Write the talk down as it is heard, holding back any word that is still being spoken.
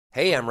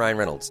Hey, I'm Ryan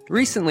Reynolds.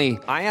 Recently,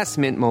 I asked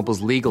Mint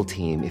Mobile's legal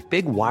team if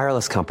big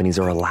wireless companies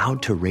are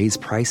allowed to raise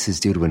prices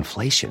due to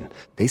inflation.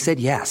 They said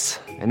yes.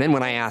 And then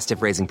when I asked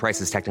if raising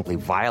prices technically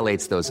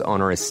violates those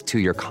onerous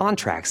two-year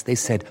contracts, they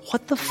said,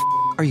 "What the f***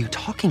 are you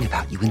talking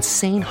about, you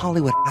insane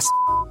Hollywood ass?"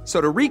 So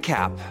to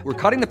recap, we're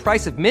cutting the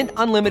price of Mint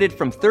Unlimited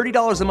from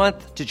 $30 a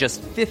month to just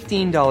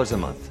 $15 a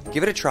month.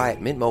 Give it a try at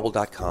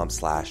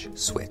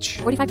mintmobile.com/switch.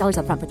 $45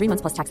 up front for 3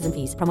 months plus taxes and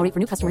fees. Promo rate for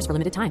new customers for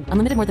limited time.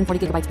 Unlimited more than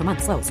 40 gigabytes per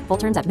month. Slows full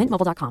terms at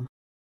mintmobile.com.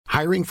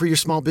 Hiring for your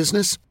small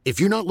business? If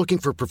you're not looking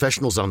for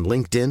professionals on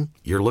LinkedIn,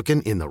 you're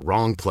looking in the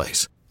wrong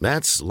place.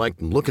 That's like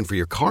looking for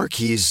your car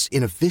keys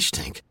in a fish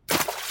tank.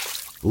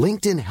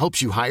 LinkedIn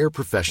helps you hire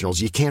professionals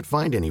you can't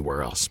find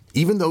anywhere else,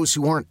 even those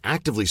who aren't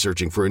actively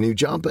searching for a new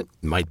job but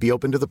might be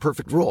open to the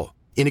perfect role.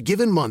 In a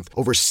given month,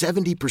 over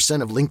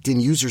 70% of LinkedIn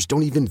users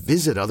don't even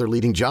visit other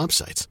leading job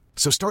sites.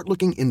 So start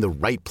looking in the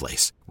right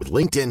place. With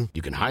LinkedIn,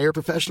 you can hire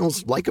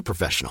professionals like a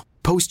professional.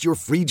 Post your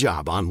free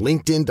job on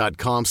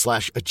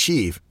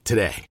linkedin.com/achieve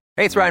today.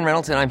 Hey, it's Ryan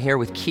Reynolds, and I'm here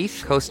with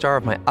Keith, co-star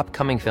of my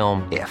upcoming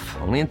film, If,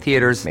 only in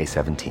theaters May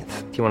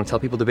 17th. Do you want to tell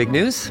people the big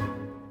news?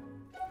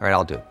 All right,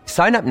 I'll do it.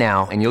 Sign up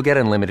now and you'll get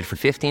unlimited for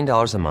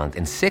 $15 a month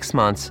and 6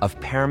 months of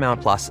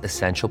Paramount Plus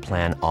Essential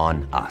Plan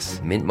on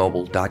us.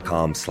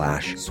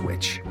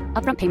 mintmobile.com/switch.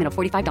 Upfront payment of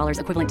 $45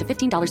 equivalent to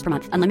 $15 per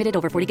month. Unlimited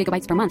over 40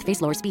 gigabytes per month.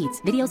 Face lower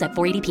speeds. Videos at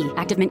 480p.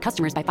 Active Mint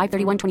customers by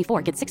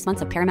 531.24 get 6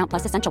 months of Paramount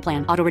Plus Essential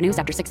Plan. Auto renews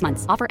after 6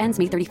 months. Offer ends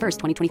May 31st,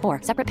 2024.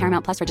 Separate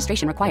Paramount Plus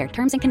registration required.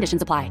 Terms and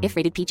conditions apply if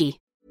rated PG.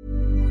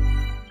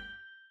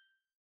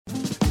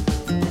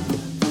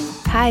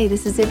 Hi,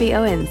 this is Zibby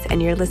Owens,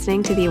 and you're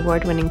listening to the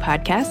award-winning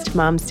podcast,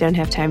 Moms Don't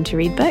Have Time to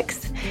Read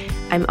Books.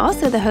 I'm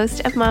also the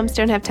host of Moms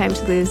Don't Have Time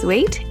to Lose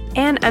Weight,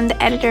 and I'm the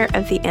editor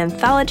of the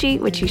anthology,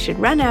 which you should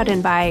run out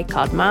and buy,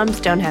 called Moms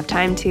Don't Have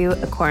Time to,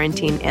 a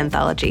Quarantine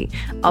Anthology.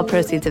 All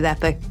proceeds of that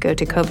book go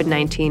to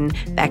COVID-19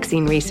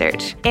 vaccine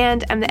research.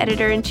 And I'm the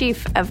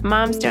editor-in-chief of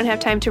Moms Don't Have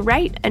Time to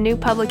Write, a new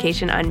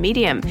publication on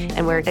Medium,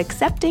 and we're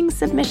accepting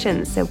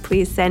submissions, so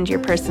please send your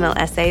personal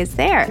essays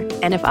there.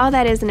 And if all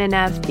that isn't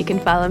enough, you can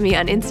follow me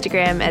on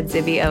Instagram at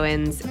Zibby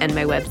Owens, and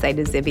my website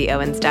is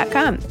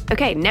zibbyowens.com.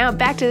 Okay, now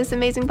back to this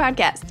amazing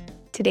podcast.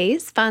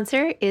 Today's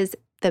sponsor is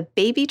the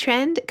Baby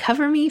Trend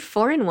Cover Me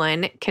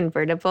 4-in-1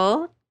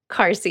 convertible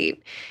car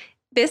seat.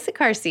 This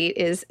car seat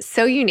is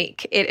so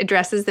unique. It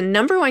addresses the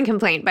number one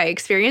complaint by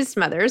experienced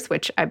mothers,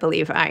 which I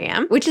believe I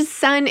am, which is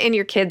sun in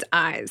your kids'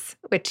 eyes,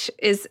 which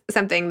is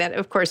something that,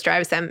 of course,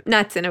 drives them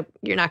nuts. And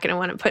you're not going to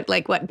want to put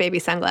like wet baby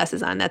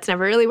sunglasses on. That's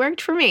never really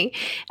worked for me.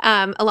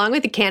 Along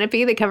with the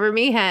canopy, the Cover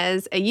Me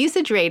has a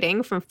usage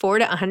rating from 4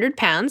 to 100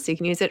 pounds, so you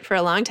can use it for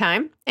a long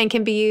time, and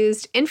can be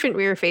used infant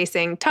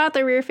rear-facing,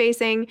 toddler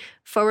rear-facing,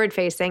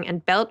 forward-facing,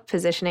 and belt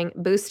positioning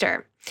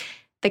booster.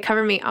 The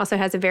Cover Me also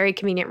has a very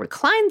convenient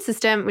recline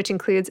system, which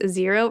includes a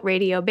 0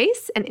 radio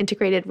base and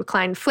integrated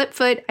reclined flip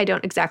foot. I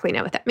don't exactly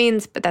know what that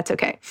means, but that's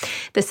okay.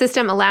 The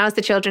system allows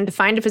the children to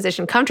find a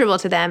position comfortable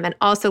to them and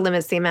also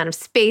limits the amount of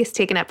space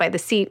taken up by the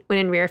seat when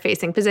in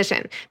rear-facing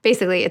position.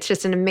 Basically, it's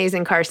just an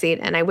amazing car seat,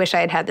 and I wish I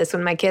had had this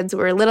when my kids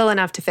were little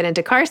enough to fit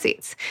into car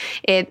seats.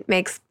 It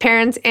makes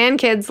parents' and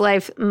kids'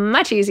 life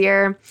much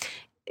easier.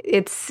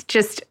 It's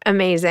just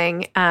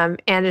amazing. And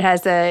it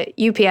has a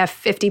UPF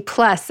 50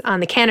 plus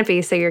on the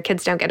canopy, so your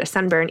kids don't get a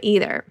sunburn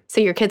either.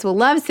 So your kids will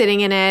love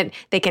sitting in it.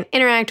 They can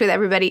interact with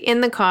everybody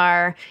in the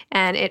car,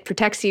 and it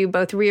protects you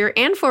both rear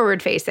and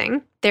forward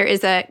facing. There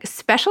is a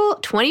special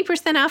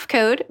 20% off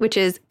code, which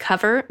is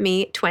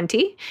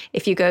COVERME20,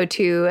 if you go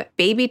to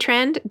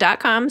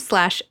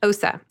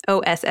babytrend.com/OSA,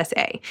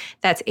 OSSA.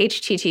 That's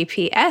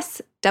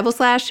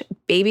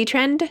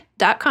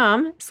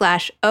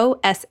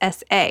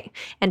https://babytrend.com/OSSA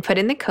and put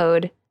in the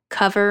code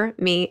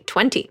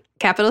COVERME20.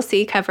 Capital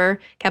C, cover,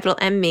 capital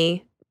M,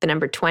 me, the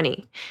number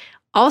 20.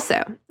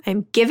 Also,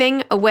 I'm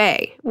giving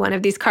away one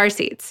of these car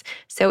seats.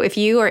 So if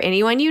you or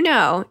anyone you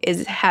know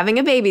is having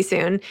a baby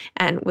soon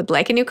and would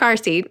like a new car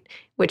seat,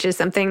 which is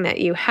something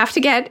that you have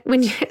to get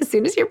as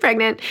soon as you're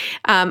pregnant,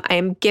 I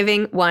am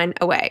giving one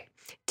away.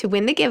 To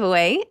win the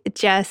giveaway,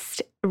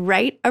 just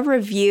write a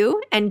review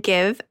and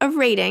give a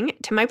rating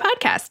to my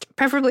podcast,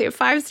 preferably a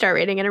 5-star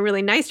rating and a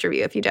really nice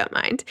review if you don't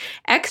mind.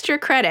 Extra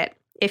credit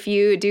if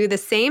you do the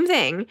same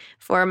thing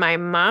for my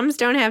Moms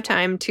Don't Have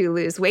Time to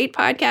Lose Weight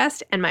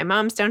podcast and my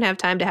Moms Don't Have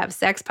Time to Have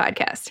Sex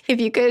podcast. If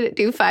you could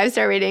do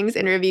 5-star ratings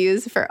and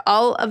reviews for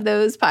all of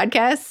those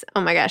podcasts, oh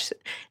my gosh,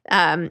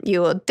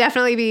 you will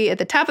definitely be at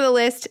the top of the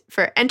list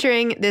for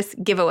entering this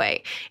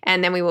giveaway.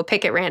 And then we will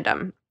pick at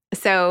random.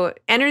 So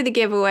enter the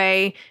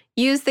giveaway.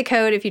 Use the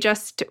code if you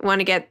just want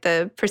to get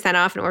the %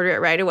 off and order it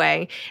right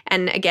away.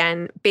 And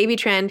again, Baby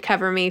Trend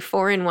Cover Me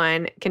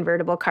 4-in-1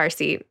 convertible car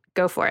seat.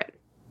 Go for it.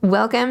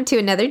 Welcome to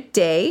another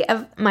day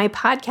of my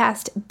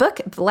podcast,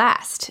 Book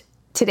Blast.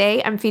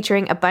 Today, I'm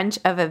featuring a bunch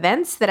of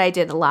events that I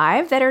did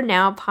live that are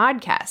now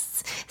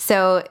podcasts.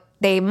 So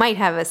They might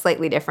have a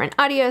slightly different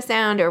audio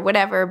sound or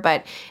whatever,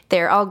 but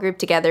they're all grouped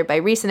together by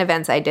recent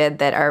events I did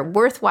that are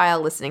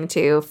worthwhile listening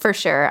to for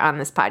sure on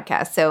this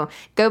podcast. So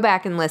go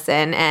back and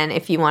listen. And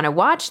if you want to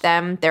watch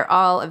them, they're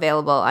all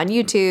available on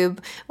YouTube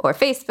or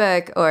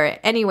Facebook or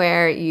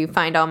anywhere you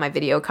find all my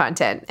video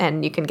content.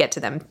 And you can get to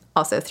them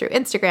also through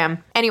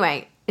Instagram.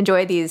 Anyway,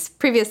 enjoy these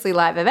previously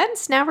live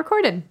events now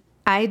recorded.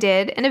 I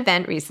did an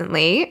event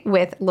recently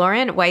with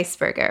Lauren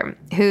Weisberger,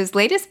 whose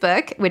latest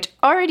book, which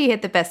already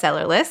hit the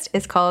bestseller list,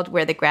 is called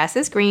Where the Grass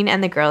is Green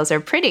and the Girls Are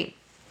Pretty.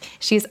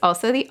 She's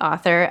also the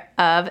author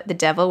of The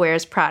Devil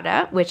Wears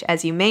Prada, which,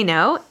 as you may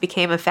know,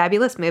 became a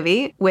fabulous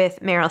movie with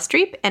Meryl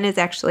Streep and is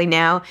actually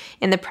now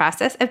in the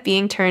process of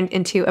being turned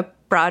into a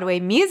Broadway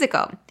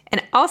musical.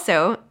 And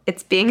also,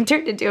 it's being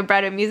turned into a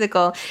Broadway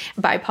musical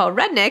by Paul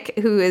Rudnick,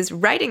 who is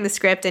writing the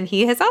script, and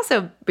he has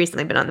also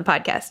recently been on the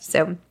podcast.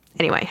 So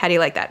anyway, how do you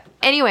like that?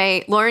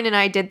 Anyway, Lauren and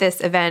I did this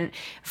event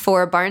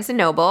for Barnes &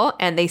 Noble,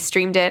 and they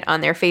streamed it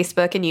on their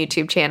Facebook and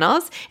YouTube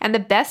channels. And the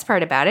best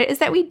part about it is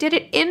that we did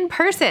it in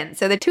person.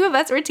 So the two of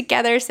us were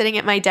together sitting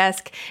at my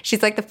desk.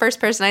 She's like the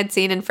first person I'd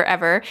seen in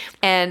forever.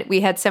 And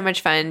we had so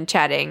much fun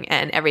chatting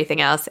and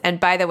everything else. And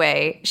by the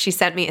way, she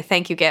sent me a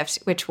thank you gift,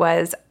 which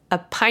was a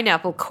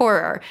pineapple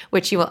corer,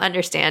 which you will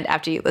understand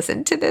after you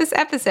listen to this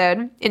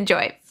episode.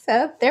 Enjoy.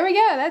 So there we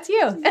go. That's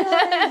you. And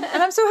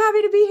I'm so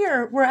happy to be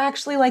here. We're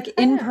actually like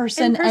in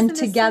person and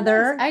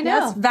together. So nice. I know.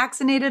 Yes,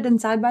 vaccinated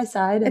and side by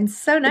side. And it's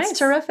so nice. It's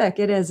terrific.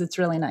 It is. It's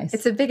really nice.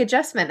 It's a big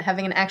adjustment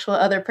having an actual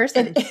other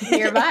person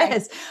nearby. It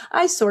is.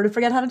 I sort of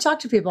forget how to talk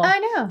to people. I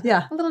know.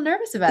 Yeah. I'm a little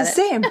nervous about it.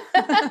 Same.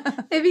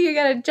 Maybe you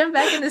got to jump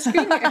back in the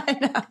screen here. I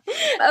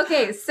know.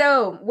 Okay.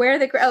 So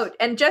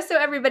and just so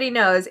everybody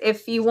knows,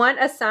 if you want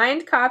a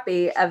signed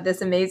copy of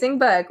this amazing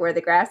book, Where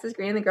the Grass is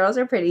Green and the Girls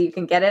Are Pretty, you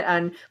can get it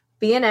on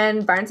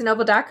B&N,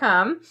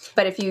 BarnesandNoble.com.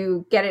 But if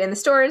you get it in the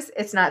stores,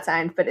 it's not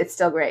signed, but it's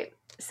still great.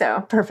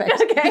 So perfect.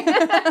 Okay.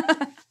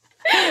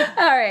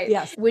 All right.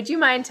 Yes. Would you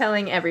mind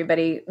telling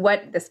everybody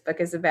what this book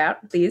is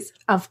about, please?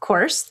 Of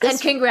course. And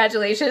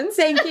congratulations.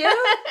 Thank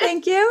you.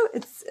 Thank you.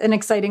 It's an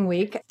exciting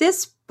week.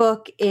 This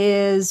book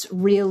is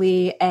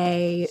really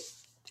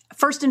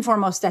first and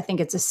foremost, I think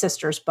it's a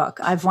sister's book.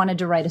 I've wanted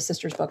to write a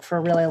sister's book for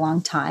a really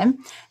long time.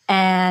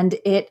 And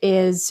it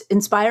is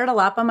inspired a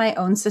lot by my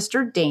own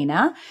sister,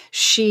 Dana.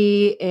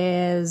 We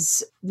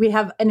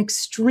have an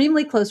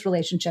extremely close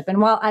relationship. And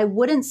while I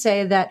wouldn't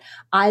say that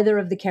either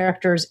of the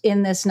characters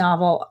in this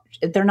novel,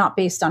 they're not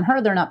based on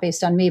her, they're not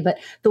based on me, but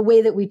the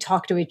way that we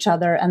talk to each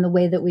other and the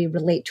way that we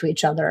relate to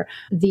each other,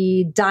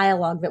 the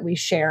dialogue that we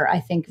share, I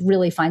think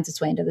really finds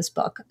its way into this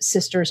book.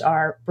 Sisters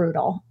are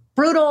brutal.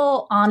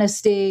 Brutal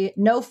honesty,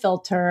 no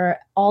filter,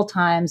 all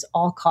times,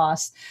 all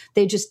costs.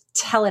 They just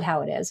tell it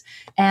how it is.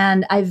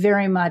 And I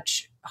very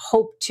much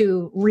hope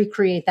to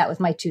recreate that with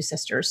my two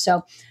sisters.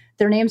 So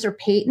their names are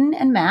Peyton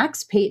and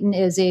Max. Peyton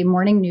is a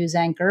morning news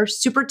anchor,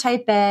 super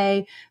type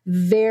A,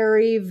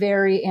 very,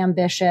 very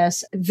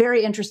ambitious,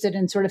 very interested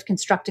in sort of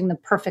constructing the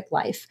perfect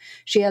life.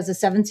 She has a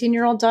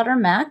 17-year-old daughter,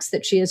 Max,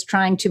 that she is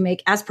trying to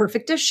make as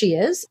perfect as she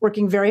is,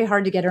 working very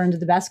hard to get her into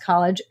the best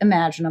college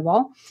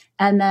imaginable.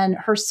 And then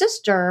her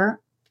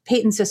sister,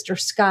 Peyton's sister,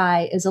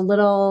 Sky, she's a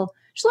little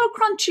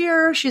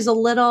crunchier. She's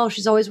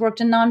always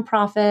worked in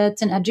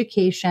nonprofits and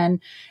education.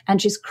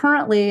 And she's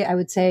currently, I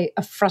would say,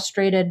 a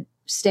frustrated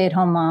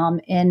stay-at-home mom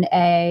in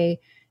a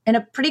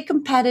pretty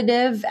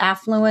competitive,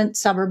 affluent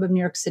suburb of New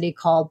York City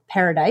called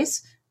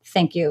Paradise.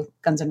 Thank you,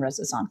 Guns N'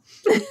 Roses song.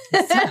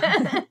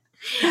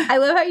 I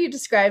love how you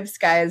describe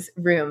Sky's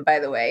room, by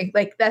the way.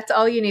 Like, that's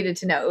all you needed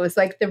to know. It was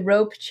like the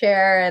rope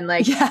chair and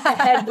like the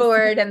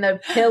headboard and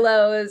the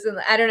pillows. And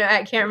I don't know,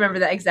 I can't remember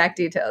the exact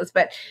details,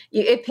 but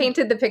it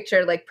painted the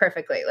picture like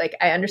perfectly. Like,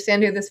 I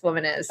understand who this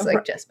woman is,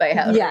 like just by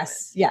how.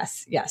 Yes.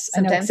 I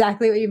know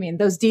exactly what you mean.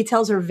 Those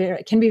details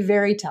can be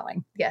very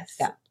telling. Yes.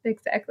 Yeah.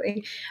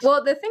 Exactly.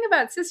 Well, the thing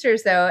about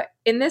sisters, though,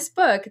 in this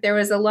book, there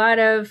was a lot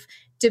of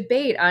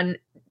debate on,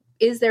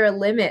 is there a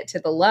limit to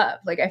the love?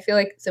 Like, I feel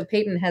like, so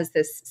Peyton has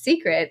this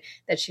secret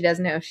that she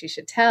doesn't know if she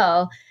should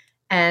tell.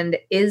 And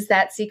is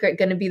that secret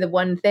going to be the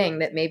one thing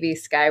that maybe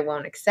Sky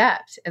won't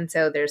accept? And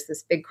so there's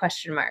this big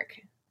question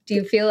mark. Do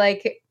you feel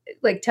like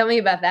tell me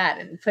about that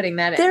and putting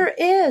that in? There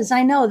is.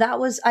 I know that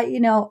was,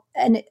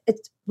 and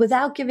it's,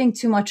 without giving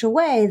too much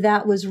away,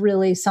 that was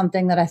really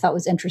something that I thought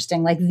was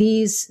interesting. Like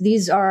these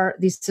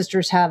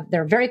sisters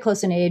they're very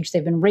close in age.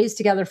 They've been raised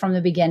together from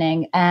the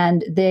beginning,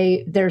 and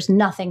there's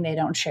nothing they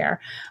don't share.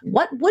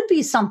 What would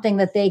be something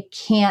that they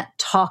can't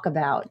talk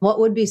about? What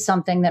would be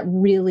something that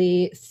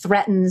really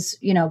threatens,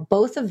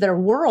 both of their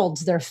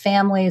worlds, their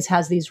families,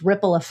 has these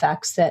ripple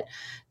effects that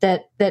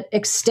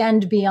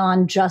extend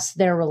beyond just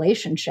their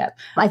relationship?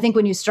 I think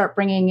when you start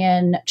bringing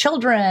in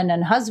children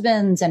and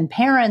husbands and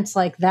parents,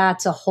 like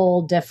that's a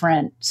whole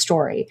different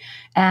story.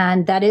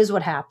 And that is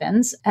what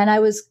happens. And I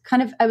was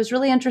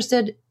really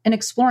interested in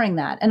exploring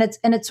that. And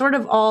it's sort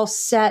of all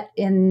set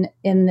in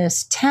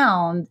this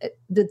town,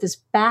 this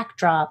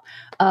backdrop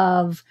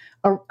of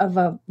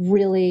a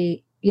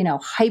really,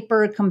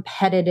 hyper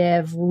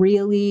competitive,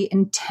 really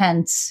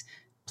intense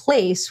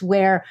place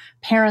where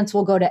parents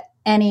will go to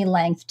any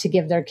length to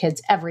give their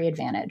kids every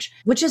advantage,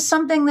 which is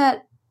something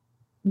that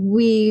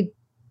we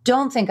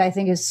don't think, I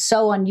think, is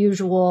so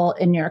unusual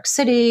in New York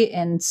City,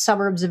 in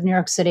suburbs of New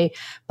York City,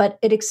 but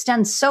it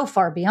extends so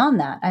far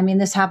beyond that. I mean,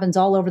 this happens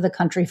all over the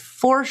country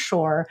for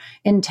sure,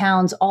 in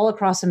towns all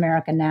across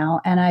America now.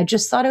 And I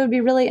just thought it would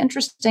be really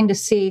interesting to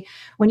see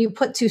when you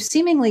put two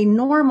seemingly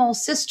normal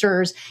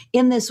sisters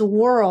in this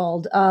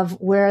world of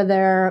where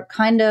they're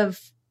kind of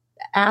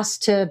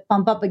asked to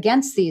bump up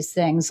against these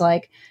things,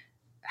 like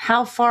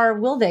how far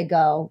will they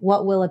go?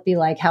 What will it be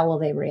like? How will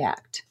they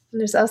react?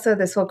 There's also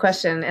this whole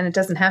question, and it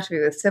doesn't have to be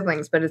with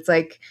siblings, but it's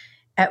like,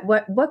 at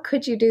what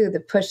could you do to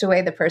push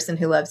away the person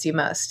who loves you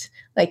most?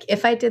 Like,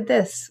 if I did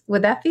this,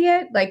 would that be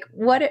it? Like,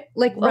 what,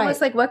 like, right. Almost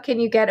like, what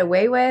can you get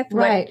away with?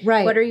 Right.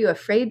 What are you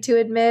afraid to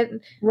admit?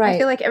 Right. I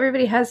feel like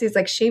everybody has these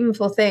like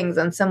shameful things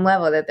on some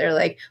level that they're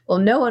like, well,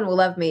 no one will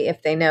love me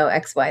if they know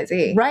X, Y,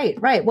 Z. Right.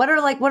 What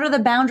are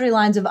the boundary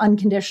lines of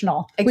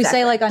unconditional? Exactly. We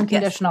say like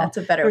unconditional. Yes,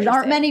 that's a better way. There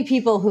aren't many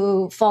people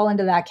who fall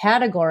into that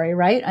category,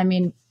 right? I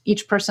mean,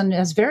 each person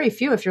has very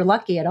few, if you're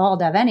lucky at all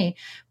to have any,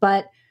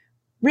 but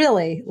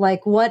really,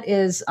 like, what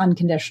is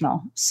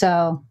unconditional?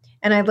 So,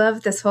 and I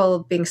love this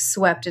whole being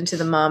swept into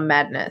the mom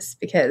madness,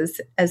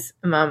 because as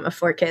a mom of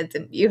 4 kids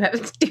and you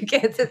have 2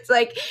 kids, it's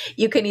like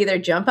you can either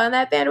jump on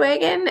that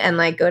bandwagon and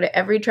like go to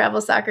every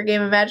travel soccer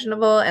game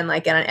imaginable and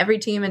like get on every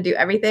team and do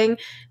everything,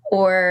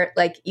 or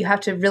like you have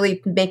to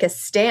really make a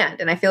stand.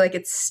 And I feel like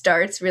it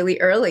starts really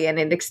early and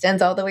it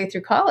extends all the way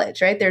through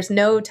college, right? There's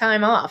no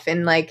time off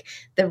in like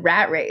the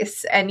rat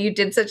race. And you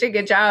did such a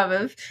good job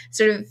of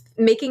sort of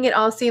making it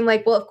all seem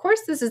like, well, of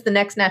course, this is the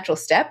next natural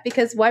step,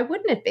 because why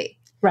wouldn't it be?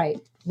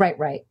 Right.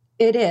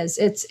 It is.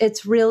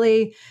 It's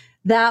really,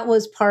 that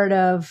was part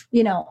of,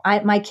 you know,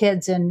 my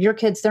kids and your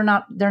kids, they're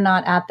not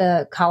at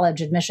the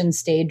college admission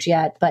stage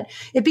yet, but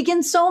it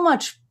begins so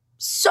much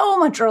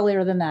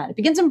earlier than that. It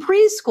begins in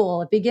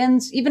preschool. It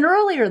begins even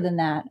earlier than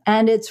that.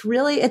 And it's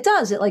really, it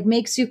like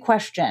makes you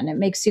question. It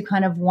makes you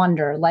kind of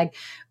wonder, like,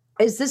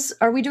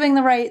 are we doing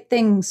the right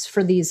things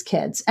for these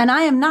kids? And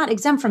I am not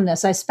exempt from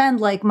this. I spend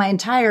like my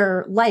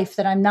entire life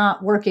that I'm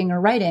not working or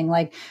writing,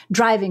 like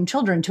driving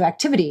children to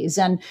activities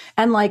and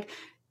like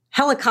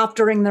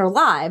helicoptering their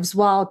lives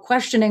while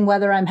questioning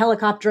whether I'm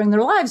helicoptering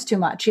their lives too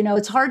much. You know,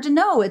 it's hard to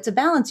know. It's a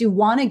balance. You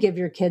want to give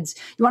your kids,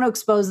 you want to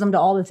expose them to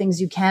all the things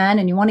you can,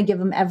 and you want to give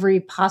them every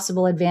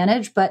possible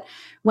advantage. But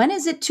when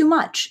is it too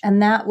much?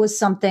 And that was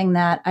something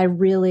that I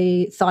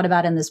really thought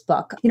about in this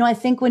book. You know, I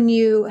think when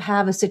you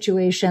have a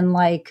situation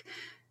like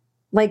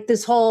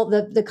this whole,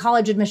 the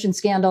college admission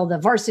scandal, the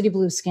Varsity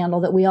Blues scandal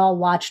that we all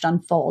watched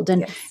unfold.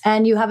 And, yes.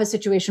 And you have a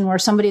situation where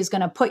somebody's going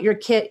to put your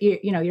kid,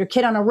 your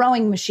kid on a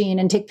rowing machine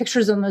and take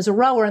pictures of them as a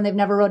rower, and they've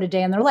never rowed a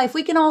day in their life.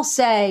 We can all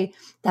say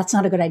that's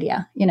not a good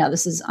idea. You know,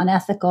 this is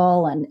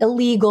unethical and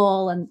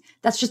illegal, and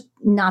that's just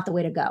not the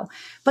way to go.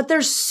 But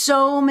there's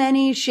so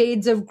many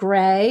shades of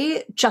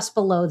gray just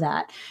below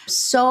that.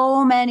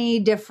 So many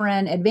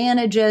different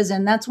advantages.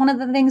 And that's one of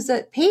the things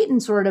that Peyton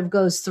sort of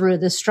goes through,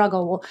 this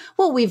struggle.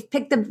 Well, we've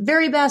picked the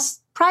very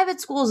best private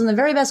schools and the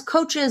very best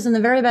coaches and the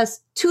very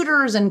best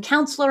tutors and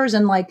counselors,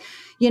 and like,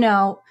 you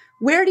know,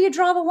 where do you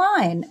draw the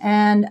line?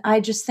 And I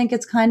just think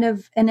it's kind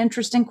of an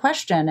interesting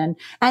question,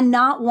 and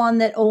not one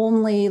that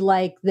only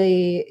like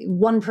the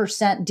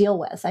 1% deal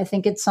with. I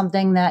think it's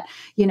something that,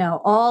 you know,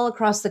 all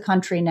across the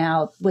country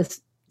now, with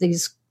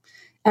these,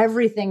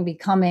 everything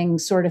becoming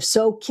sort of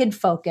so kid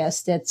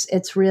focused, it's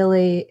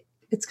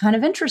kind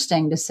of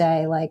interesting to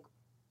say, like,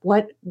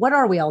 what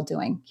are we all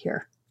doing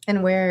here?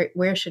 And where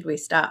should we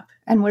stop?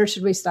 And where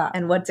should we stop?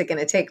 And what's it going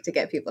to take to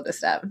get people to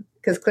stop?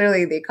 Because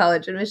clearly the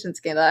college admission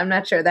scandal, I'm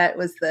not sure that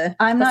was the...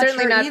 I'm not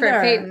certainly sure not either.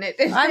 For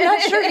Peyton. I'm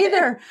not sure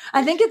either.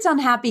 I think it's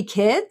unhappy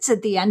kids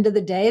at the end of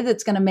the day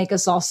that's going to make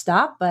us all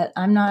stop, but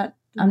I'm not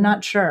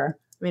sure.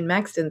 I mean,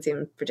 Max didn't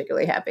seem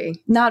particularly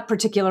happy. Not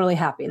particularly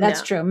happy.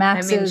 That's true.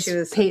 Max is she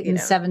was,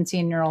 Peyton's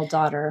 17-year-old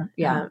daughter.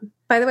 Yeah.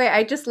 By the way,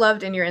 I just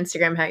loved in your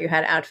Instagram how you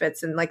had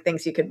outfits and like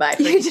things you could buy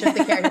for each of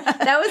the characters.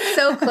 That was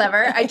so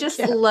clever. I just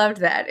loved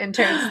that in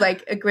terms of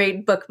like a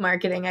great book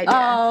marketing idea.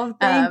 Oh,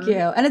 thank you.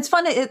 And it's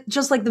fun. It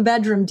just like the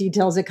bedroom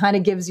details, it kind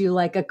of gives you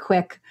like a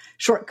quick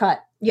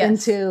shortcut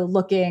into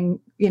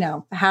looking, you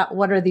know,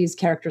 what are these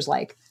characters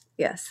like?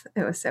 Yes,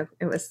 it was.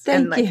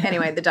 Thank you.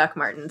 Anyway, the Doc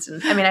Martens.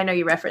 And I mean, I know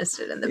you referenced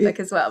it in the book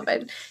as well,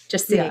 but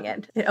just seeing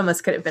it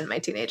almost could have been my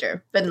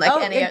teenager. But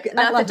like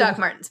not the Doc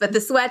Martens, but the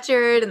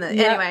sweatshirt and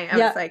anyway, I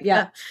was like,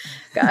 oh,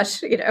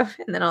 gosh, you know,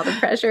 and then all the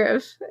pressure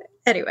of,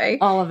 anyway.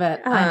 All of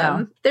it. I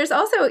know. There's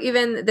also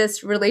even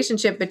this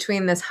relationship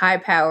between this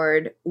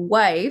high-powered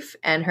wife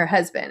and her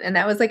husband. And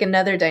that was like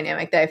another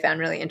dynamic that I found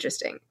really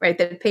interesting, right?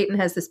 That Peyton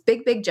has this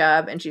big, big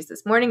job and she's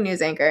this morning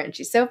news anchor and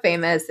she's so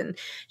famous and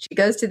she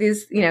goes to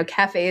these, you know,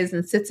 cafes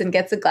and sits and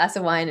gets a glass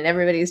of wine and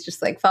everybody's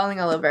just like falling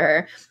all over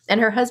her. And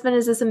her husband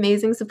is this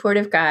amazing,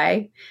 supportive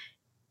guy.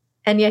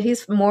 And yet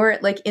he's more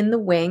like in the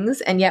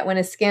wings. And yet when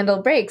a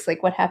scandal breaks,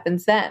 like what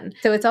happens then?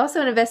 So it's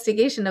also an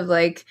investigation of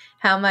like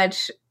how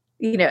much,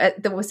 you know,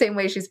 the same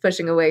way she's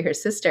pushing away her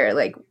sister,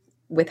 like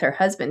with her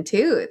husband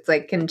too. It's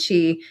like,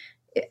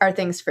 are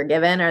things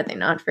forgiven? Are they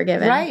not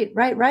forgiven?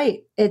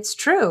 Right. It's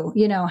true.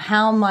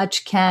 How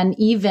much can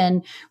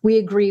we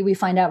agree, we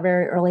find out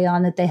very early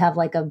on that they have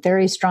like a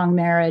very strong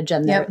marriage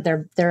and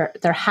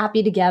they're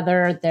happy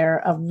together.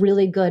 They're a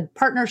really good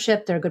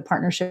partnership. They're a good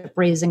partnership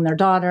raising their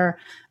daughter.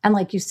 And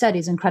like you said,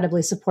 he's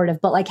incredibly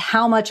supportive, but like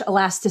how much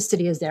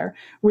elasticity is there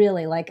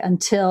really like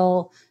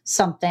until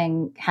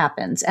something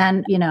happens?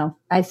 And,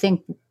 I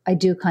think I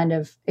do kind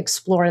of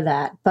explore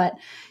that. But,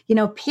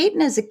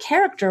 Peyton as a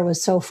character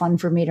was so fun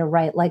for me to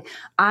write. Like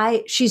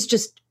she's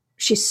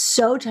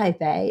so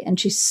type A and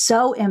she's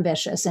so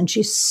ambitious and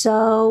she's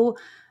so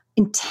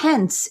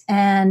intense.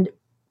 And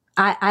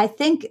I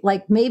think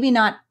like maybe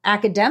not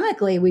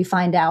academically we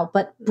find out,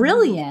 but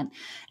brilliant.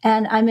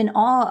 And I'm in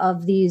awe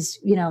of these,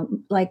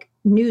 like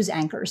news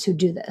anchors who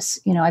do this.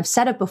 I've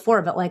said it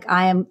before, but like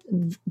I am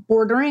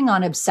bordering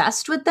on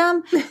obsessed with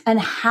them and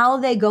how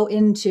they go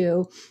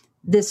into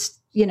this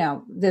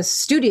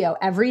studio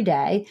every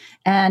day.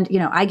 And,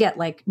 I get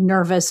like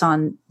nervous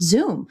on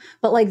Zoom,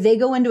 but like they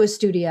go into a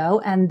studio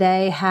and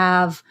they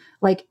have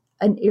like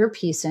an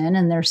earpiece in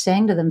and they're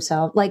saying to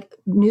themselves, like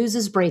news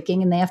is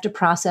breaking and they have to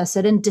process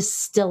it and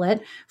distill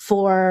it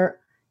for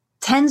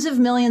tens of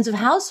millions of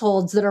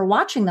households that are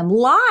watching them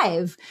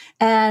live.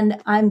 And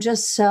I'm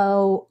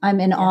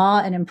in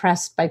awe and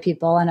impressed by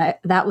people. And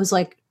that was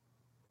like,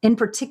 in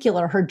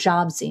particular, her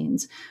job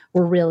scenes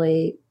were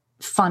really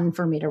fun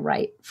for me to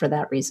write for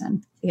that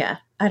reason. Yeah.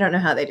 I don't know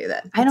how they do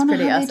that. I don't know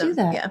how awesome. they do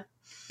that. Yeah.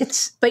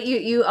 But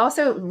you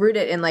also root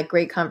it in like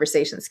great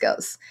conversation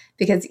skills,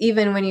 because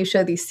even when you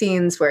show these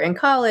scenes where in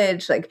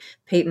college, like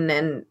Peyton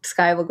and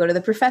Skye will go to the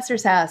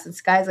professor's house and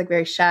Skye's like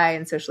very shy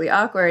and socially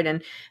awkward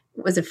and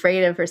was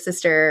afraid of her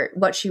sister,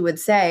 what she would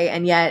say.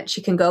 And yet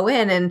she can go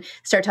in and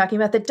start talking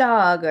about the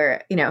dog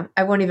or,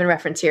 I won't even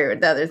reference here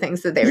the other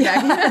things that they were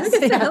talking about. It's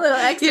a little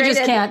X-rated. You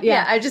just can't.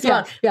 Yeah, I just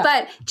won't. Yeah.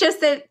 But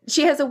just that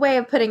she has a way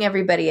of putting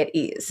everybody at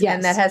ease. Yes.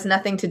 And that has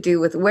nothing to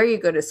do with where you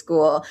go to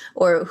school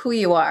or who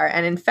you are.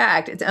 And in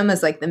fact, it's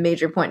almost like the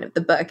major point of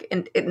the book.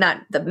 And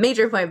not the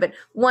major point, but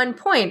one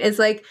point is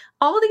like,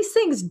 all these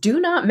things do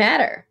not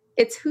matter.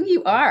 It's who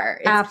you are.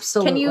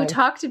 Absolutely. Can you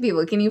talk to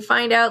people? Can you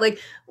find out like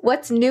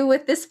what's new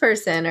with this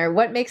person or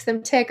what makes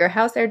them tick or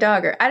how's their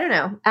dog or I don't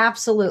know.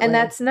 Absolutely. And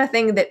that's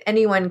nothing that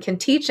anyone can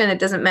teach. And it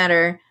doesn't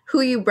matter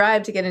who you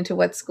bribe to get into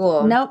what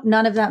school. Nope.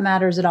 None of that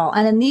matters at all.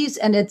 And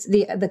it's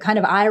the kind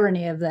of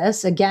irony of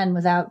this, again,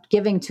 without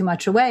giving too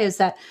much away, is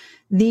that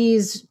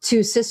these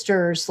two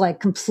sisters, like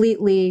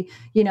completely,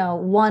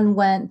 one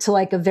went to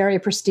like a very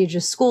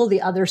prestigious school.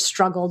 The other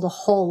struggled a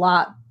whole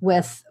lot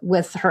with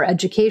her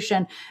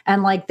education.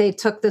 And like, they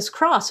took this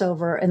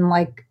crossover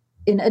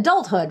in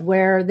adulthood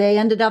where they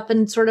ended up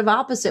in sort of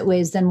opposite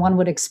ways than one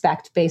would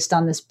expect based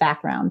on this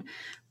background.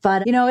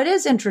 But, it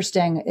is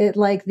interesting.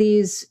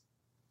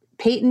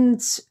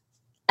 Peyton's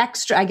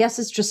I guess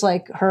it's just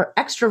like her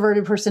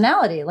extroverted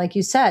personality, like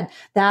you said,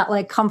 that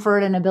like comfort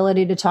and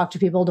ability to talk to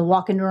people, to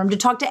walk into a room, to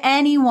talk to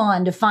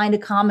anyone, to find a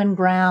common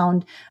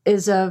ground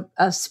is a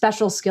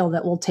special skill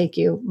that will take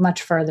you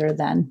much further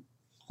than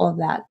all of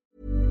that.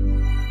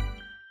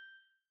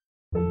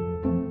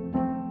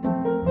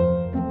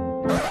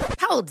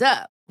 Hold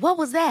up. What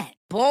was that?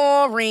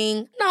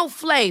 Boring. No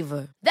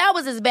flavor. That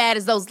was as bad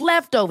as those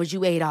leftovers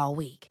you ate all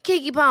week.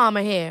 Keke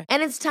Palmer here.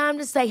 And it's time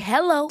to say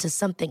hello to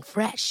something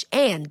fresh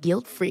and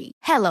guilt-free.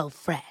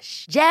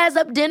 HelloFresh. Jazz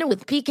up dinner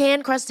with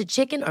pecan-crusted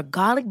chicken or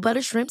garlic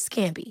butter shrimp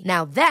scampi.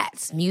 Now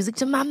that's music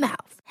to my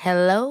mouth.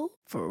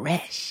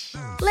 HelloFresh.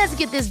 Let's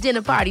get this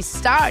dinner party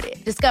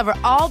started. Discover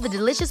all the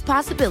delicious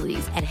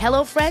possibilities at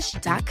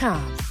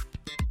HelloFresh.com.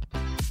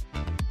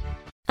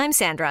 I'm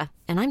Sandra,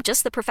 and I'm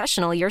just the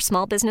professional your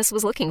small business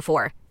was looking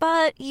for.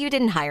 But you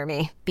didn't hire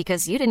me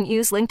because you didn't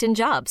use LinkedIn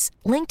Jobs.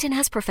 LinkedIn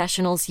has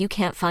professionals you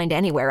can't find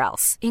anywhere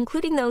else,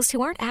 including those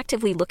who aren't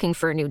actively looking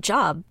for a new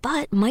job,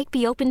 but might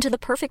be open to the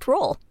perfect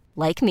role,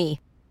 like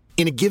me.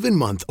 In a given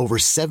month, over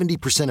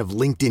 70% of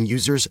LinkedIn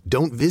users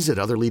don't visit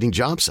other leading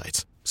job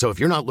sites. So if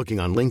you're not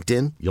looking on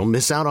LinkedIn, you'll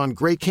miss out on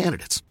great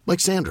candidates like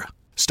Sandra.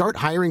 Start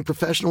hiring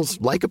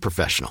professionals like a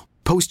professional.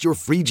 Post your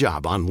free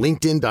job on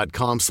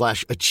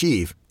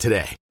linkedin.com/achieve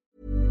today.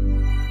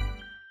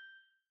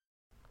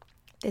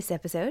 This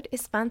episode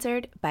is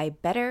sponsored by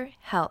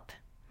BetterHelp.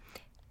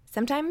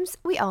 Sometimes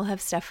we all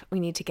have stuff we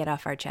need to get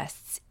off our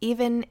chests.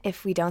 Even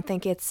if we don't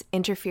think it's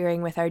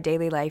interfering with our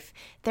daily life,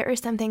 there are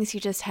some things you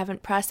just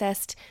haven't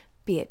processed,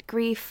 be it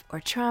grief or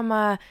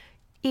trauma,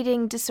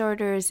 eating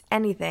disorders,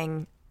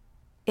 anything.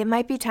 It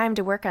might be time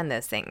to work on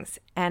those things,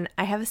 and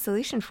I have a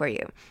solution for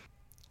you.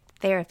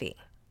 Therapy.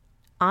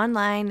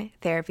 Online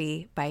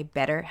therapy by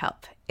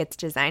BetterHelp. It's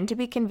designed to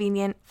be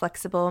convenient,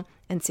 flexible,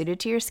 and suited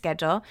to your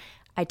schedule.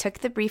 I took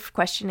the brief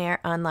questionnaire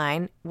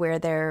online where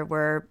there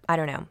were,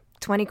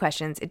 20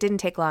 questions. It didn't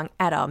take long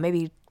at all,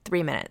 maybe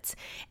 3 minutes.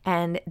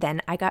 And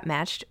then I got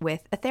matched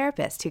with a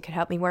therapist who could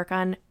help me work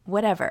on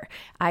whatever.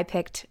 I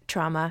picked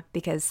trauma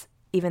because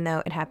even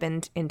though it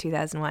happened in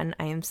 2001,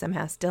 I am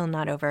somehow still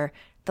not over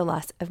the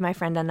loss of my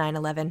friend on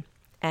 9/11.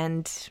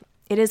 And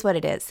it is what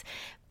it is.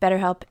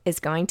 BetterHelp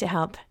is going to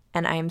help,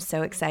 and I am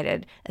so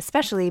excited,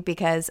 especially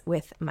because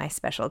with my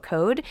special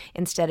code,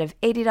 instead of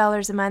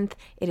 $80 a month,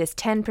 it is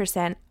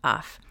 10%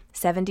 off,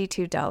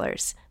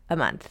 $72 a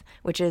month,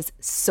 which is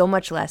so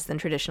much less than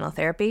traditional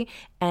therapy,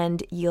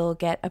 and you'll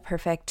get a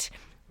perfect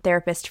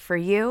therapist for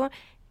you.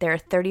 There are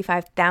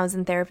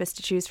 35,000 therapists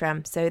to choose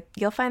from, so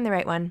you'll find the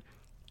right one.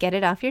 Get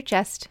it off your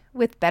chest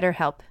with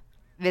BetterHelp.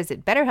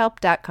 Visit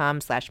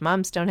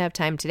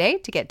betterhelp.com/momsdon'thavetime today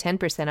to get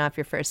 10% off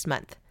your first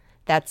month.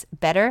 That's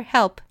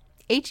BetterHelp,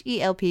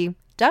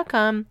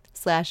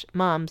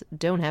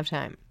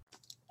 HELP.com/momsdon'thavetime.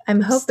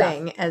 I'm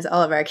hoping, as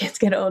all of our kids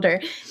get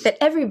older, that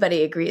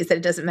everybody agrees that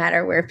it doesn't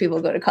matter where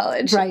people go to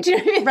college. Right. Do you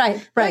know what I mean?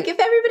 Right. Like if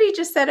everybody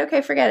just said,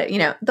 okay, forget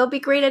it, there'll be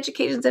great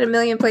educations in a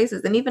million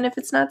places. And even if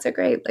it's not so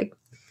great, like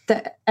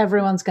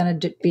everyone's going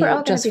to be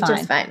just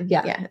fine.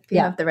 Yeah. If you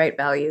have the right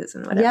values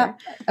and whatever. Yeah.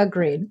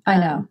 Agreed. I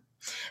know.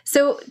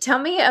 So tell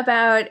me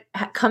about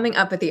coming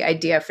up with the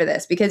idea for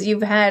this, because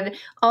you've had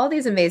all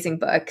these amazing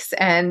books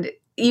and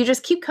you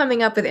just keep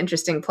coming up with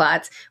interesting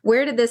plots.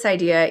 Where did this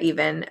idea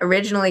even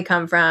originally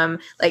come from?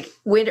 Like,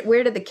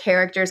 where did the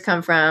characters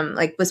come from?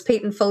 Like, was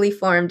Peyton fully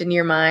formed in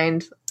your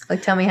mind?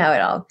 Like, tell me how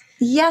it all.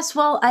 Yes.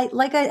 Well,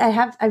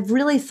 I've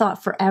really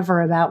thought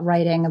forever about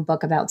writing a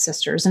book about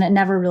sisters, and it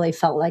never really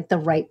felt like the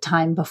right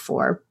time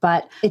before,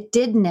 but it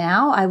did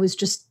now. I was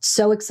just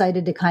so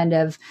excited to kind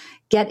of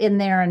get in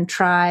there and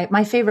try.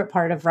 My favorite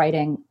part of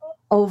writing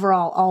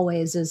overall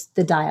always is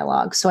the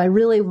dialogue. So I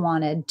really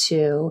wanted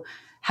to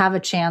have a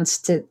chance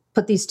to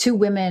put these two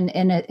women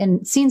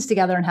in scenes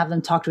together and have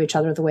them talk to each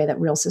other the way that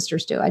real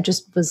sisters do. I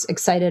just was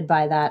excited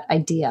by that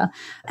idea.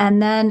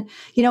 And then,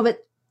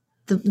 but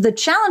the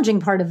challenging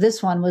part of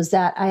this one was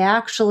that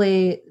I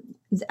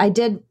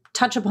did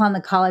touch upon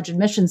the college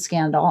admission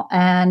scandal.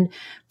 And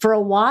for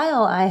a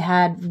while, I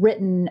had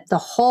written the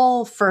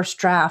whole first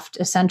draft,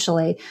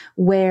 essentially,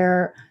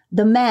 where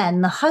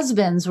the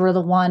husbands were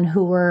the one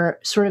who were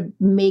sort of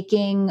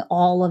making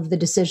all of the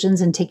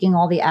decisions and taking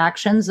all the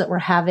actions that were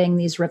having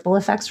these ripple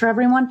effects for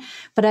everyone.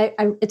 But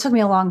it took me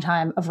a long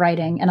time of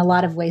writing and a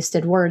lot of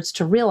wasted words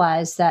to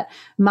realize that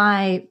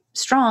my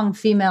strong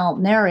female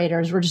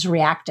narrators were just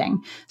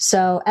reacting.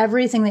 So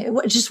everything,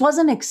 it just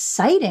wasn't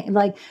exciting.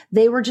 Like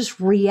they were just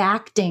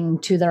reacting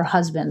to their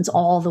husbands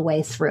all the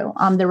way through.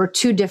 There were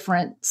two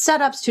different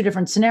setups, two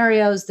different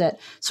scenarios that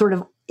sort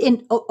of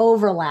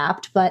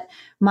overlapped, but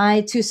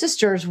my two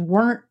sisters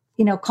weren't,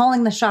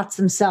 calling the shots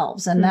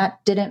themselves. And that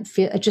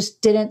it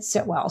just didn't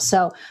sit well.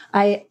 So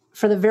I,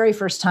 for the very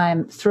first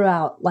time, threw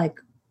out like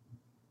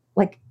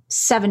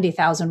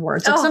 70,000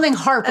 words. It's something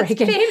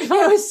heartbreaking. It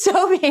was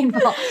so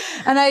painful.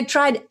 And I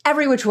tried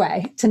every which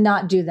way to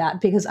not do that,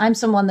 because I'm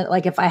someone that,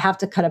 like, if I have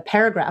to cut a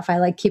paragraph,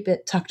 I keep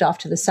it tucked off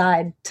to the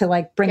side to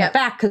bring it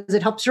back, because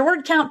it helps your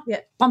word count,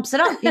 bumps it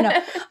up.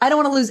 I don't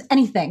want to lose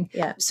anything.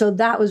 So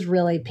that was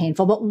really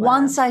painful. But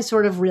once I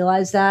sort of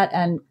realized that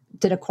and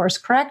did a course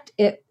correct,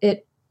 it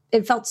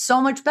felt so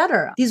much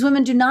better. These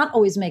women do not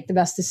always make the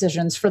best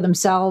decisions for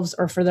themselves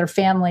or for their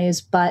families,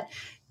 but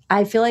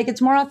I feel like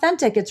it's more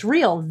authentic. It's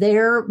real.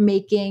 They're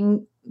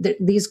making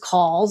these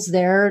calls.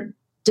 They're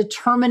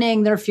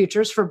determining their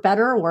futures for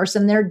better or worse,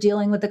 and they're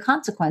dealing with the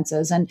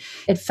consequences. And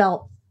it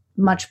felt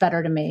much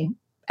better to me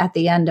at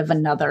the end of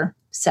another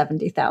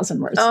 70,000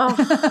 words.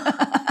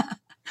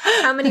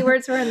 How many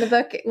words were in the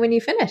book when you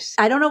finished?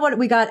 I don't know what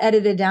we got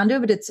edited down to,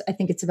 but I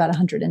think it's about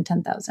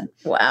 110,000.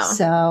 Wow.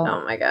 So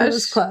oh my gosh. It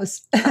was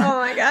close. Oh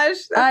my gosh.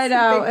 I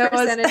know.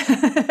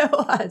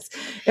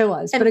 It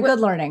was, but a good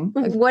learning.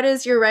 What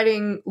does your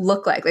writing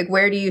look like? Like,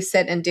 where do you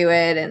sit and do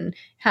it? And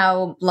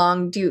how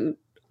long do you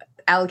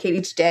allocate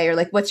each day?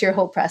 Or what's your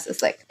whole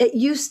process like? It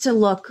used to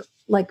look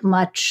like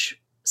much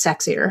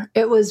sexier.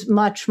 It was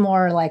much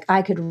more like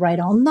I could write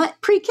all night,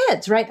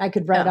 pre-kids, right? I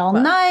could write all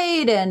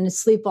night and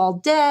sleep all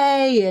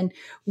day and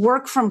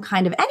work from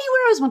kind of anywhere.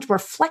 I was much more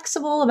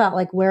flexible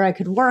about where I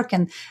could work.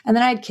 And then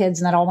I had kids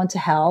and that all went to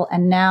hell.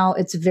 And now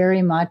it's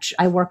very much,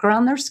 I work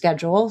around their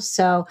schedule.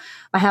 So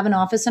I have an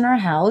office in our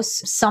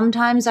house.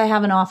 Sometimes I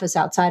have an office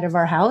outside of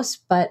our house,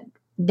 but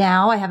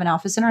now I have an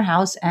office in our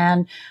house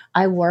and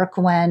I work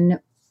when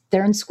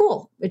they're in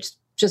school, which is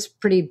just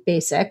pretty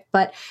basic,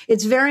 but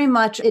it's very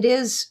much, it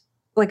is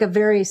a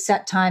very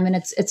set time. And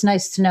it's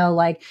nice to know,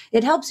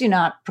 it helps you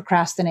not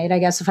procrastinate. I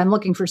guess if I'm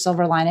looking for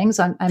silver linings,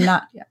 I'm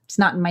not, it's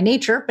not in my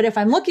nature, but if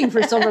I'm looking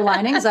for silver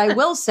linings, I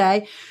will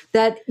say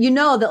that,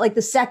 that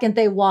the second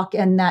they walk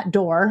in that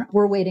door,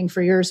 we're waiting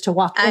for yours to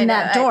walk in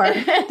that door.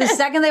 The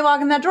second they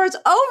walk in that door, it's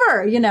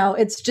over,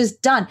 it's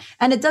just done.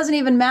 And it doesn't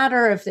even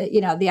matter if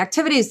the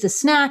activities, the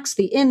snacks,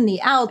 the in,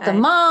 the out, the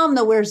mom,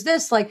 the where's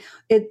this,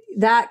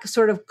 that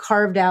sort of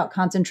carved out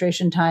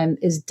concentration time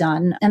is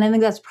done. And I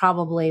think that's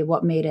probably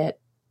what made it,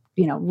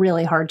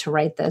 really hard to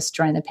write this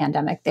during the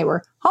pandemic. They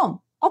were home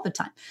all the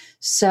time.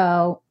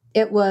 So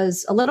it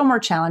was a little more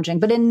challenging,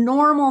 but in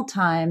normal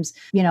times,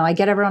 I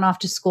get everyone off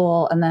to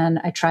school and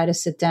then I try to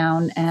sit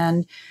down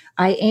and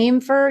I aim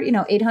for,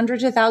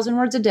 800 to 1,000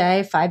 words a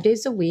day, 5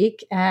 days a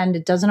week. And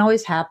it doesn't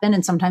always happen.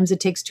 And sometimes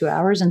it takes 2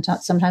 hours and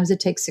sometimes it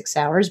takes 6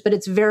 hours, but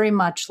it's very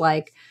much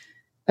like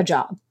a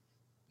job.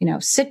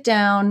 sit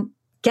down,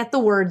 get the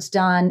words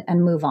done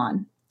and move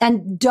on.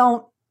 And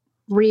don't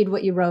read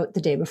what you wrote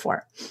the day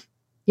before.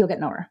 You'll get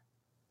nowhere,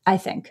 I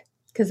think.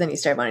 Because then you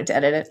start wanting to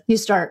edit it. You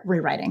start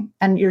rewriting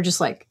and you're just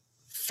like,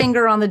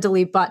 finger on the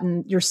delete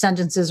button, your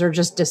sentences are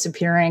just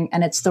disappearing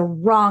and it's the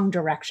wrong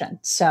direction.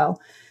 So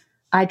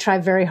I try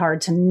very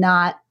hard to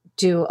not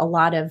do a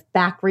lot of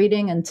back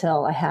reading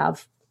until I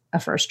have a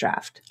first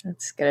draft.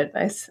 That's good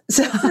advice.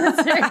 So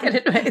That's very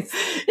good advice.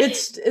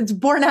 It's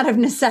born out of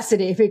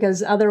necessity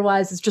because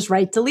otherwise it's just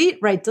write, delete,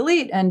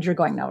 and you're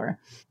going nowhere.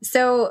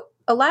 So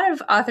a lot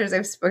of authors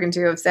I've spoken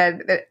to have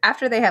said that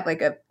after they have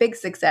like a big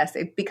success,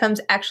 it becomes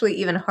actually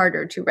even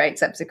harder to write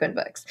subsequent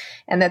books,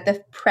 and that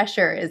the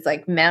pressure is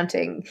like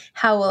mounting.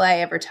 How will I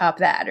ever top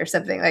that, or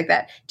something like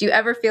that? Do you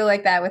ever feel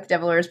like that with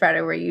Devil Wears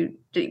Prada, where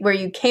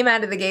you came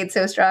out of the gate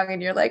so strong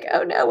and you're like,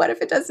 oh no, what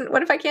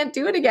if I can't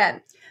do it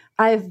again?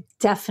 I've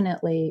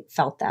definitely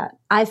felt that.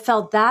 I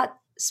felt that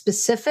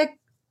specific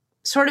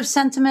sort of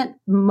sentiment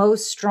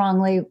most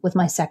strongly with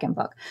my second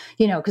book,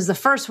 because the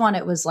first one,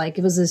 was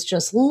this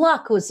just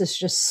luck? Was this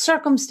just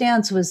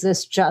circumstance? Was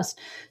this just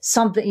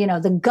something,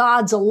 the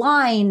gods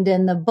aligned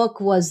and the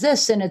book was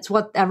this and it's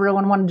what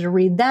everyone wanted to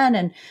read then.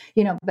 And,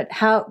 but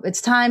how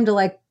it's time to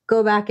like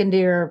go back into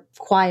your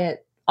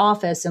quiet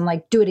office and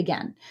like do it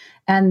again.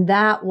 And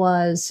that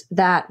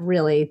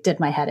really did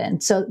my head in.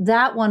 So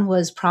that one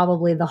was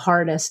probably the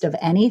hardest of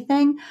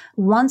anything.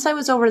 Once I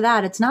was over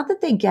that, it's not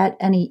that they get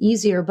any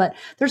easier, but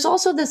there's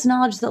also this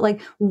knowledge that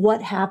like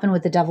what happened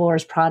with The Devil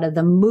Wears Prada,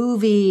 the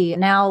movie,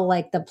 now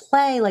like the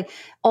play, like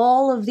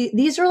all of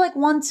these are like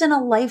once in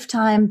a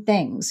lifetime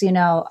things,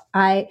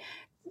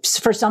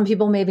 for some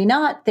people, maybe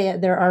not.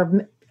 There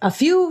are a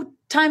few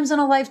times in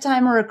a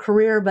lifetime or a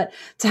career, but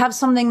to have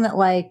something that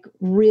like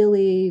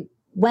really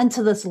went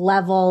to this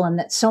level and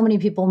that so many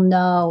people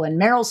know,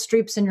 and Meryl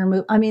Streep's in your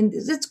movie. I mean,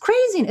 it's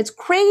crazy. It's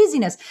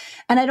craziness.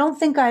 And I don't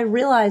think I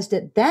realized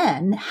it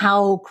then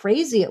how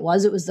crazy it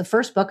was. It was the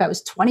first book. I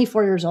was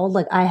 24 years old.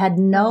 Like I had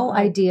no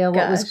idea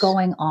what was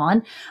going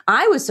on.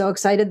 I was so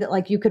excited that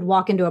like you could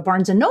walk into a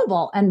Barnes and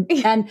Noble and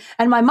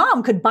my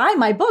mom could buy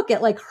my book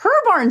at like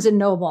her Barnes and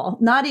Noble.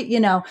 Not,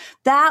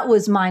 that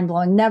was mind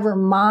blowing. Never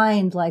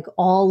mind like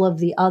all of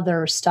the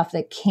other stuff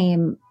that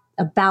came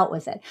about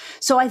with it.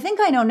 So I think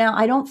I know now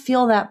I don't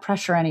feel that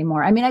pressure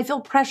anymore. I mean, I feel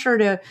pressure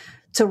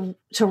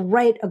to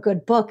write a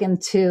good book and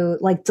to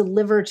like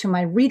deliver to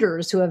my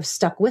readers who have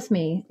stuck with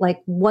me,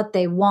 like what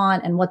they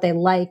want and what they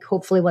like,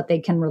 hopefully what they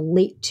can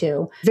relate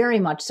to. Very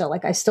much so.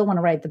 Like I still want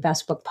to write the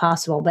best book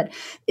possible, but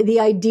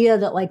the idea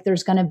that like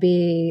there's going to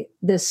be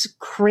this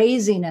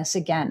craziness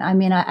again. I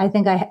mean, I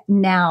think I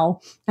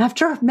now,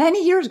 after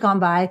many years gone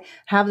by,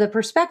 have the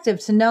perspective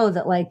to know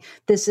that like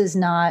this is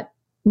not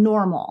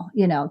normal.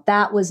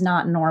 That was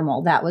not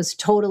normal. That was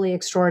totally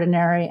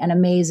extraordinary and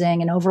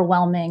amazing and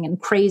overwhelming and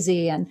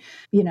crazy. And,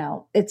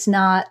 it's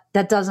not,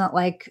 that doesn't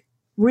like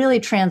really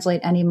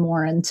translate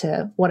anymore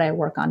into what I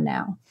work on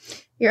now.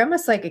 You're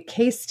almost like a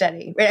case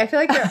study, right? I feel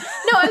like no,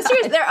 I'm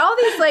serious. There are all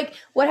these like,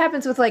 what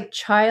happens with like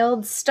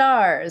child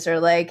stars or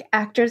like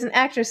actors and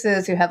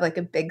actresses who have like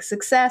a big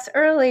success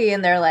early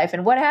in their life,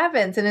 and what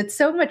happens? And it's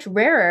so much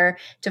rarer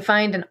to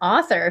find an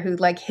author who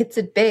like hits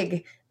it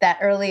big that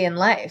early in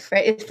life,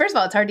 right? First of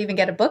all, it's hard to even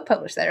get a book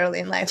published that early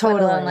in life,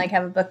 totally. Let alone like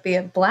have a book be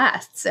a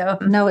blast. So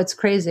no, it's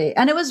crazy.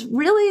 And it was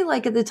really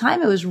like at the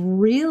time, it was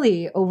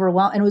really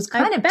overwhelming. It was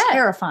kind of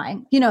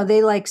terrifying.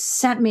 They like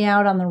sent me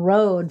out on the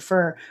road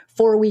for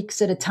 4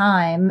 weeks at a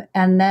time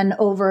and then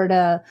over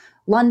to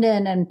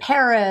London and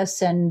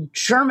Paris and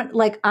Germany.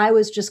 Like I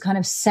was just kind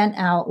of sent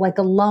out like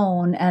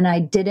alone, and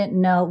I didn't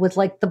know, with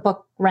like the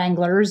book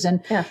wranglers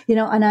and,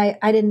 and I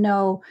didn't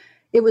know.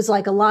 It was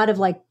like a lot of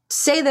like,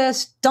 say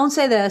this, don't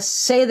say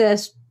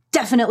this,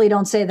 definitely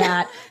don't say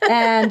that.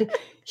 And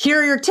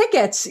here are your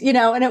tickets,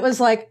 and it was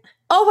like,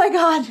 oh my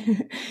God,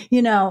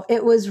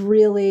 it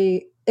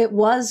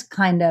was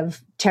kind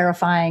of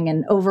terrifying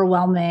and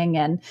overwhelming.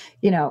 And,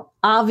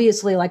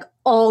 obviously like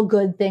all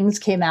good things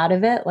came out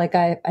of it. Like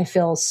I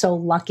feel so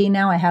lucky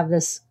now. I have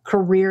this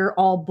career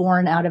all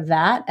born out of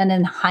that. And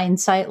in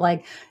hindsight,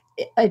 like,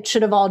 it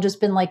should have all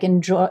just been like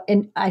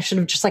I should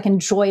have just like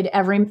enjoyed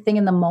everything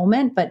in the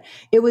moment, but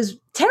it was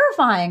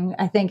terrifying,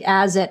 I think,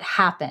 as it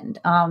happened.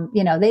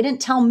 They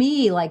didn't tell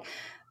me like,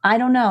 I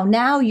don't know.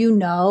 Now,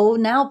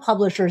 now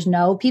publishers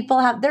know. People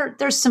have,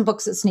 there's some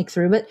books that sneak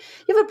through, but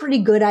you have a pretty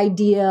good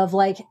idea of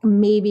like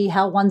maybe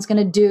how one's going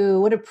to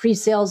do, what do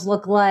pre-sales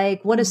look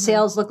like? What do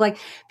sales look like?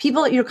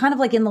 People, you're kind of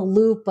like in the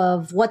loop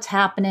of what's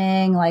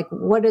happening. Like,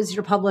 what is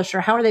your publisher?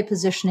 How are they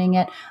positioning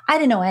it? I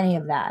didn't know any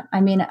of that.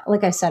 I mean,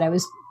 like I said, I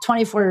was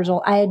 24 years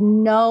old. I had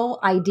no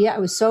idea. I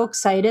was so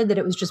excited that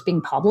it was just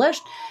being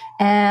published.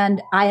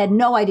 And I had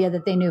no idea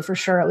that they knew for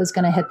sure it was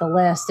going to hit the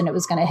list and it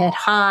was going to hit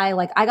high.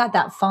 Like I got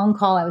that phone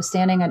call. I was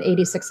standing at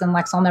 86th and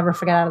Lex. I'll never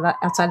forget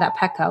outside that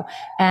Petco.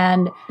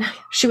 And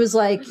she was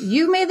like,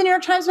 you made the New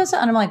York Times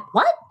bestseller? And I'm like,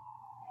 what?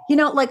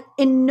 Like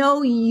in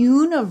no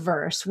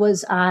universe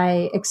was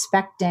I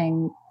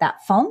expecting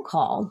that phone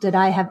call. Did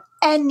I have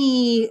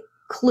any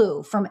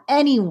clue from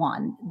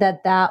anyone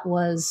that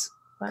was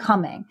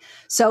coming.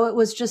 So it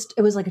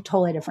was like a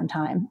totally different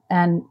time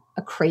and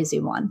a crazy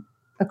one.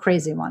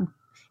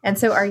 And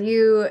so are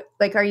you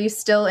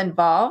still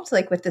involved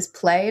like with this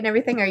play and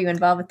everything? Are you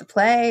involved with the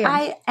play?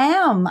 I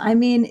am. I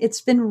mean,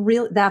 it's been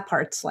that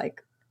part's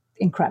like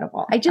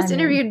incredible. I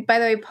interviewed, by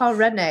the way, Paul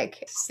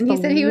Rudnick, and he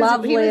said he was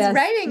writing it, working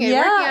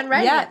on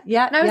writing it.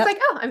 Yeah. And I was like,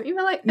 oh, I'm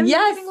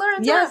emulating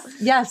Lawrence.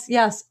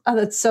 Yes. Oh,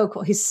 that's so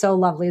cool. He's so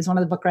lovely. He's one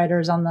of the book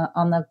writers on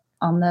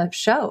the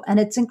show. And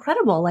it's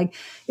incredible. Like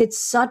it's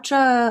so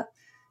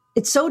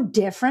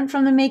different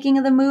from the making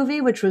of the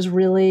movie, which was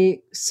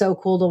really so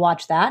cool to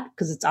watch that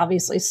because it's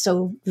obviously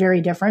so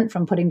very different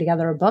from putting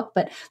together a book,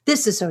 but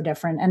this is so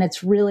different and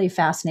it's really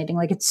fascinating.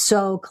 Like it's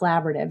so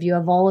collaborative. You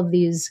have all of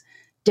these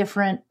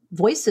different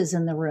voices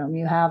in the room.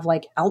 You have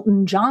like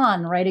Elton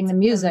John writing the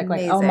music.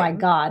 Amazing. Like, oh my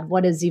God,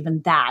 what is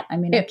even that? I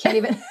mean, I can't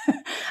even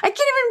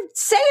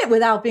say it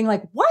without being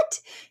like, what?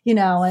 And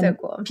so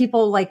cool.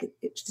 People like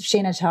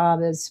Shana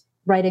Taub is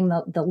writing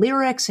the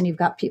lyrics, and you've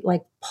got people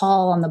like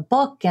Paul on the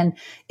book, and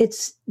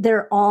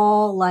they're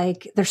all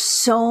like, there's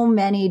so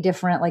many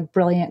different like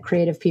brilliant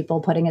creative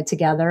people putting it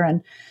together,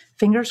 and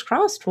fingers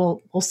crossed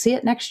we'll see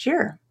it next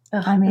year.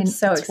 I mean, I'm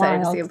so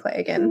excited to see him play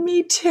again.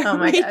 Me too. Oh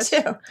my gosh.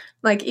 Too.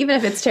 Like even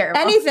if it's terrible,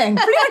 anything,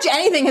 pretty much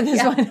anything at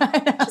this point.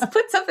 Just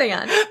put something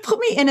on. Put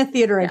me in a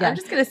theater again. I'm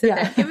just gonna sit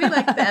there. Give me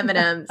like the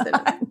M&Ms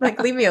and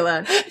like leave me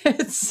alone.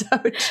 It's so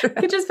true.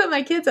 I could just put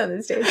my kids on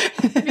the stage.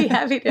 I'd be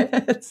happy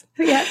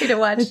to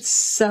watch. It's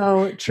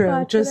so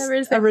true.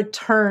 Just a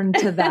return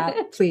to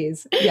that,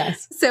 please.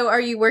 Yes. So, are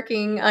you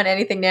working on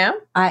anything now?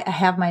 I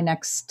have my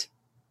next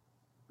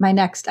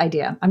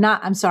idea.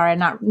 I'm sorry.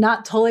 I'm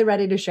not totally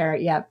ready to share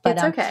it yet, but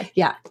it's okay.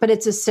 Yeah. But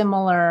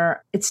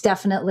it's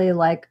definitely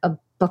like a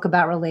book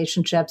about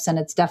relationships. And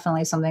it's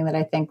definitely something that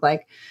I think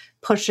like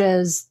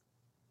toes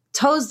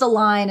the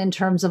line in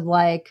terms of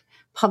like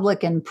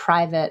public and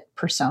private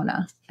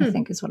persona, I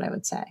think is what I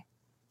would say,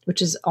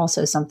 which is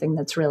also something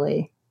that's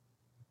really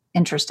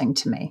interesting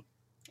to me.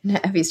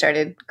 Have you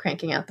started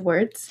cranking out the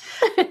words?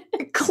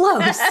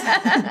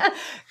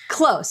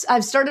 Close.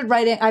 I've started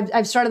writing.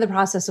 I've started the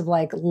process of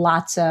like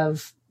lots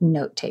of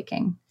note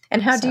taking.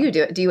 And how do you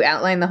do it? Do you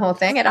outline the whole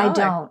thing at all? I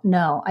don't.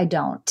 No, I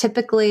don't.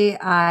 Typically,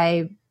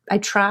 I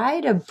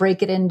try to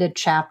break it into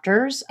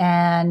chapters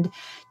and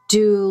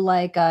do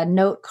like a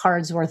note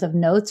card's worth of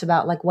notes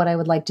about like what I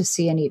would like to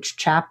see in each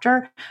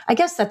chapter. I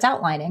guess that's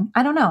outlining.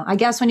 I don't know. I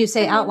guess when you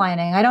say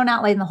outlining, I don't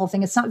outline the whole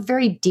thing. It's not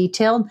very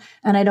detailed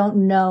and I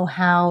don't know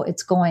how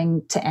it's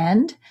going to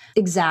end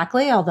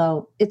exactly,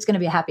 although it's going to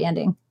be a happy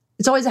ending.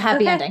 It's always a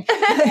happy ending.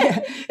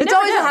 It's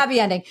always a happy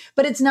ending,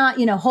 but it's not,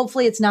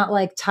 hopefully it's not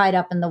like tied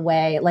up in the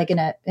way, like in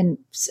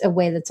a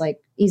way that's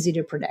like easy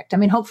to predict. I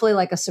mean, hopefully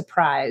like a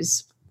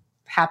surprise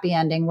happy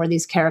ending where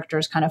these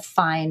characters kind of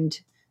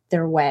find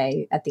their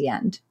way at the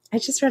end. I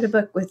just read a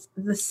book with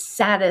the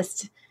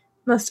saddest,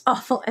 most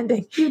awful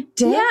ending. You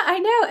did? Yeah, I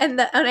know. And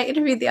when I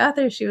interviewed the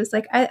author, she was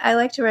like, I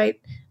like to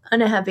write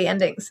unhappy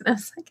endings. And I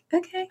was like,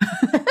 okay.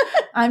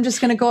 I'm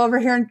just going to go over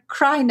here and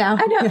cry now.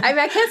 I know. I mean,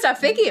 I can't stop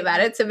thinking about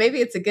it. So maybe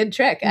it's a good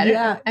trick. I don't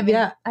know. I mean,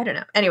 I don't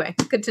know. Anyway,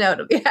 good to know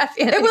it'll be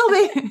happy ending. It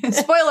will be.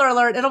 Spoiler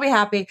alert. It'll be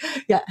happy.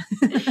 Yeah.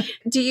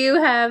 Do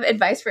you have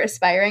advice for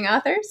aspiring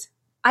authors?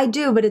 I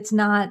do, but it's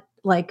not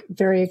like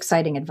very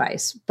exciting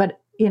advice. But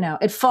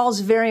it falls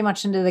very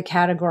much into the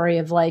category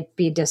of like,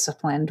 be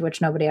disciplined,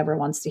 which nobody ever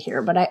wants to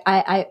hear. But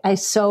I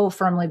so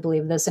firmly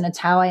believe this. And it's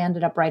how I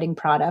ended up writing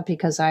Prada,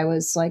 because I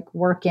was like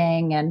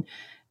working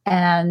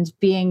and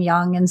being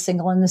young and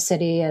single in the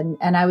city. And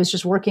I was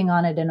just working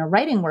on it in a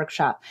writing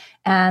workshop,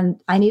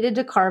 and I needed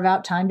to carve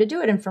out time to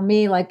do it. And for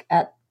me, like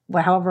at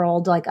however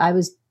old, like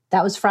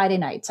that was Friday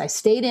nights. I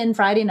stayed in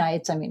Friday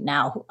nights. I mean,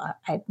 now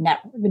I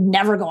would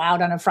never go out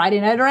on a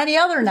Friday night or any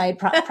other night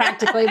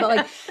practically. But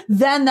like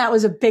then that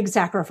was a big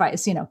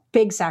sacrifice,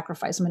 big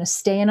sacrifice. I'm going to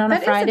stay in on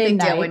a Friday night. That is a big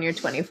deal when you're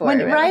 24.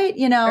 Right?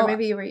 Or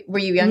maybe were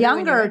you younger?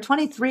 Younger,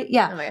 23.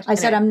 Yeah. Oh my gosh. I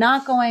said, I'm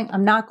not going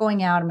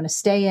out. I'm going to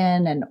stay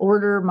in and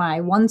order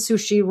my one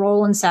sushi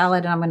roll and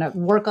salad. And I'm going to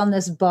work on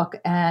this book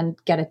and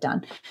get it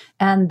done.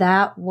 And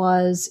that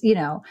was,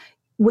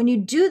 when you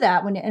do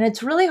that, and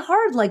it's really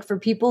hard, like for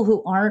people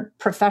who aren't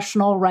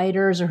professional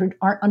writers or who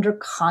aren't under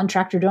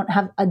contract or don't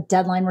have a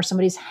deadline where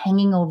somebody's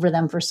hanging over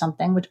them for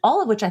something,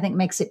 all of which I think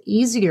makes it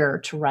easier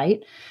to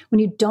write. When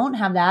you don't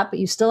have that, but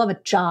you still have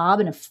a job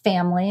and a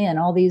family and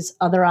all these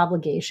other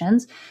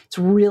obligations, it's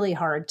really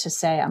hard to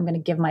say, I'm going to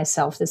give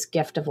myself this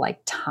gift of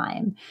like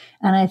time.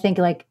 And I think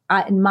like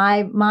in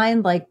my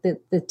mind, like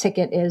the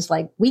ticket is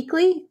like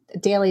weekly.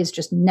 Daily is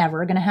just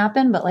never going to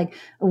happen, but like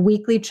a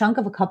weekly chunk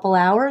of a couple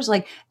hours,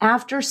 like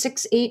after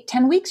 6, 8,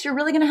 10 weeks, you're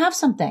really going to have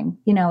something,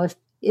 if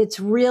it's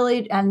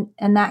really, and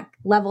that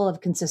level of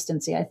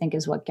consistency, I think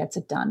is what gets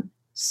it done.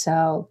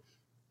 So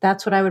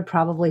that's what I would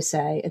probably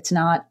say. It's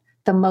not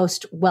the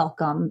most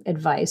welcome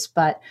advice,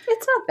 but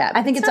it's not that.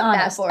 I think it's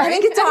honest. I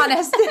think it's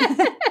honest.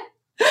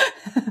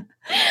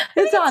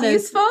 It's honest.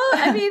 Useful.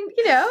 I mean,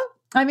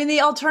 I mean,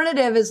 the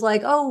alternative is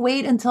like, oh,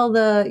 wait until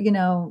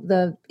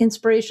the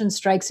inspiration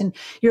strikes and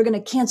you're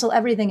going to cancel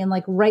everything and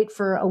like write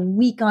for a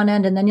week on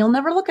end and then you'll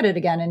never look at it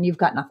again and you've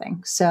got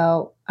nothing.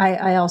 So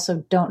I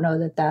also don't know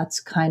that that's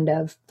kind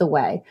of the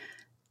way.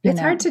 It's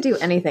hard to do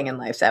anything in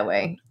life that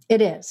way.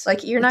 It is.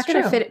 Like you're not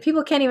going to fit it.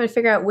 People can't even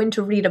figure out when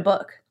to read a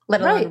book,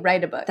 let alone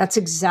write a book. That's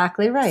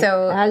exactly right.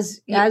 So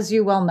as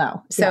you well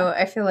know. So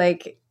I feel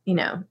like,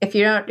 if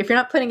you're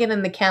not putting it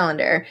in the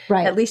calendar,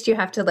 at least you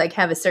have to like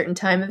have a certain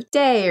time of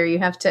day, or you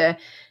have to,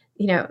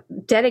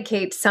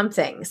 dedicate some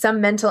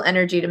mental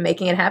energy to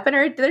making it happen,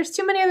 or there's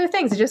too many other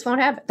things. It just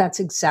won't happen. That's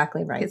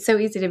exactly right. It's so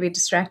easy to be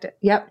distracted.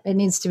 Yep. It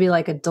needs to be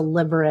like a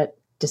deliberate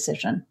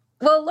decision.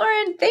 Well,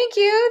 Lauren, thank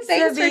you.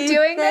 Thanks for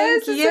doing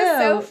this. This was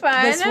so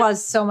fun. This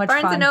was so much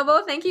fun. Barnes &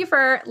 Noble, thank you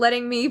for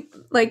letting me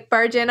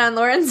barge in on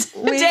Lauren's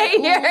day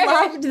here.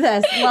 Loved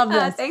this. Love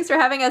this. Thanks for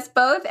having us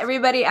both.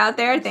 Everybody out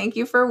there, thank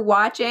you for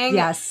watching.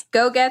 Yes.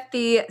 Go get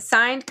the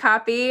signed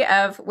copy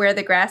of Where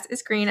the Grass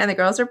is Green and the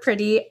Girls Are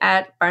Pretty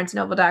at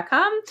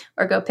barnesandnoble.com,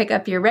 or go pick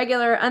up your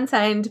regular,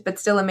 unsigned, but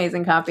still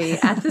amazing copy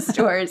at the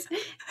stores.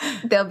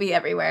 They'll be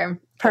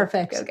everywhere.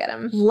 Perfect. Go get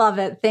them. Love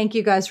it. Thank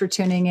you guys for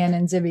tuning in.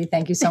 And Zibby,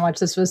 thank you so much.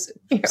 This was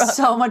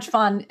so much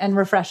fun and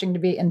refreshing to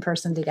be in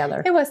person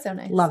together. It was so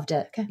nice. Loved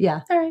it. Okay.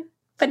 Yeah. All right.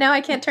 But now I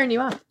can't turn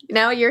you off.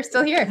 Now you're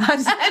still here. I'm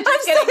still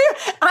here.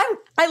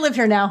 I live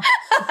here now.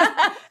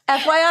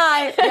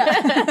 FYI.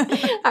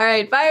 Yeah. All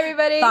right. Bye,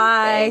 everybody.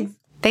 Bye.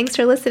 Thanks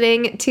for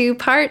listening to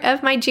part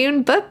of my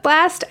June book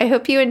blast. I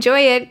hope you enjoy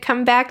it.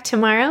 Come back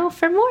tomorrow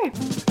for more.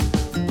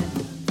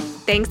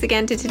 Thanks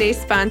again to today's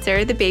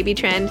sponsor, the Baby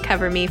Trend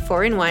Cover Me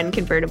 4-in-1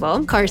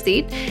 convertible car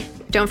seat.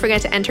 Don't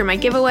forget to enter my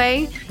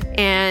giveaway,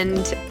 and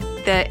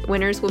the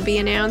winners will be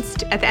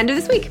announced at the end of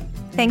this week.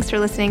 Thanks for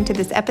listening to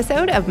this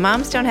episode of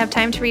Moms Don't Have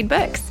Time to Read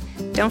Books.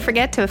 Don't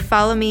forget to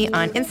follow me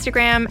on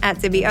Instagram at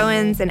Zibby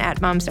Owens and at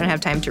Moms Don't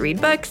Have Time to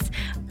Read Books.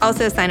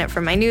 Also sign up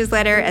for my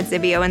newsletter at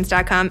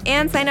zibbyowens.com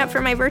and sign up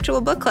for my virtual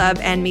book club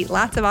and meet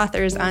lots of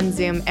authors on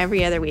Zoom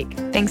every other week.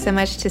 Thanks so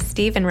much to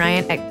Steve and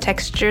Ryan at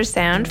Texture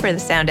Sound for the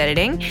sound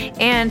editing.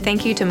 And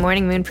thank you to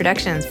Morning Moon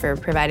Productions for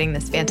providing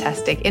this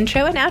fantastic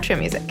intro and outro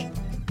music.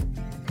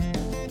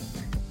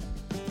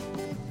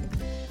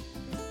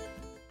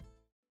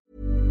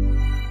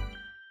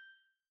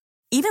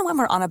 Even when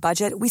we're on a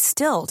budget, we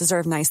still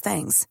deserve nice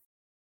things.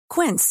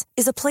 Quince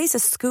is a place to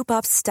scoop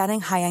up stunning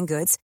high-end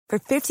goods for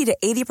 50 to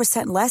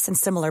 80% less than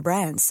similar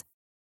brands.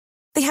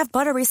 They have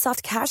buttery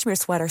soft cashmere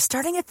sweaters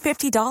starting at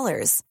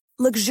 $50,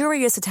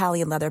 luxurious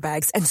Italian leather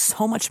bags, and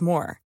so much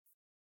more.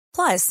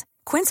 Plus,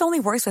 Quince only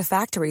works with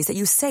factories that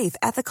use safe,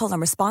 ethical, and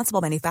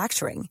responsible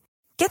manufacturing.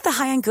 Get the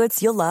high-end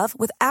goods you'll love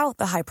without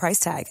the high price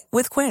tag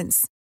with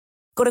Quince.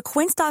 Go to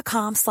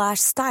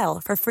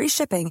quince.com/style for free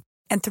shipping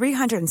and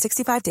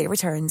 365-day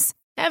returns.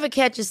 Ever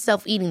catch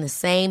yourself eating the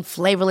same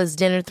flavorless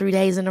dinner 3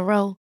 days in a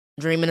row?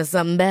 Dreaming of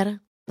something better?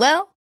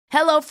 Well,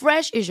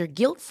 HelloFresh is your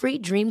guilt-free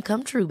dream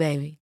come true,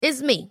 baby.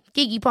 It's me,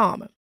 Keke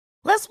Palmer.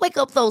 Let's wake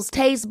up those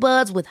taste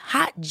buds with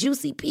hot,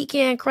 juicy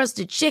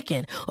pecan-crusted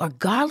chicken or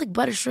garlic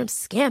butter shrimp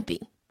scampi.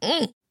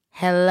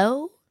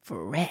 Hello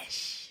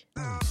Fresh.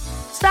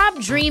 Stop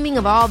dreaming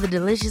of all the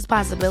delicious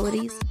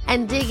possibilities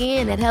and dig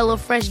in at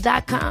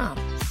HelloFresh.com.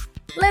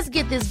 Let's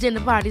get this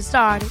dinner party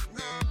started.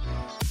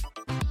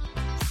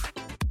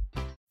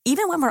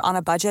 Even when we're on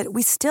a budget,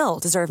 we still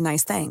deserve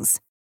nice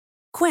things.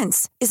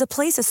 Quince is a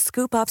place to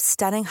scoop up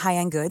stunning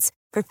high-end goods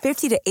for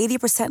 50 to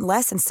 80%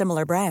 less than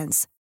similar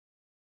brands.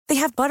 They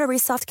have buttery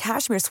soft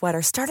cashmere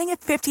sweaters starting at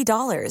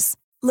 $50,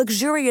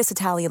 luxurious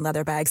Italian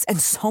leather bags,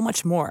 and so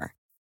much more.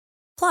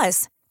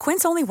 Plus,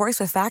 Quince only works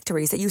with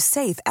factories that use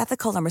safe,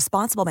 ethical, and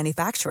responsible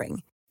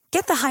manufacturing.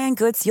 Get the high-end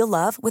goods you'll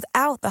love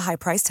without the high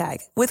price tag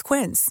with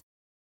Quince.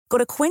 Go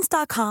to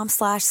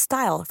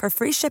quince.com/style for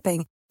free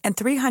shipping and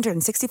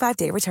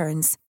 365-day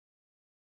returns.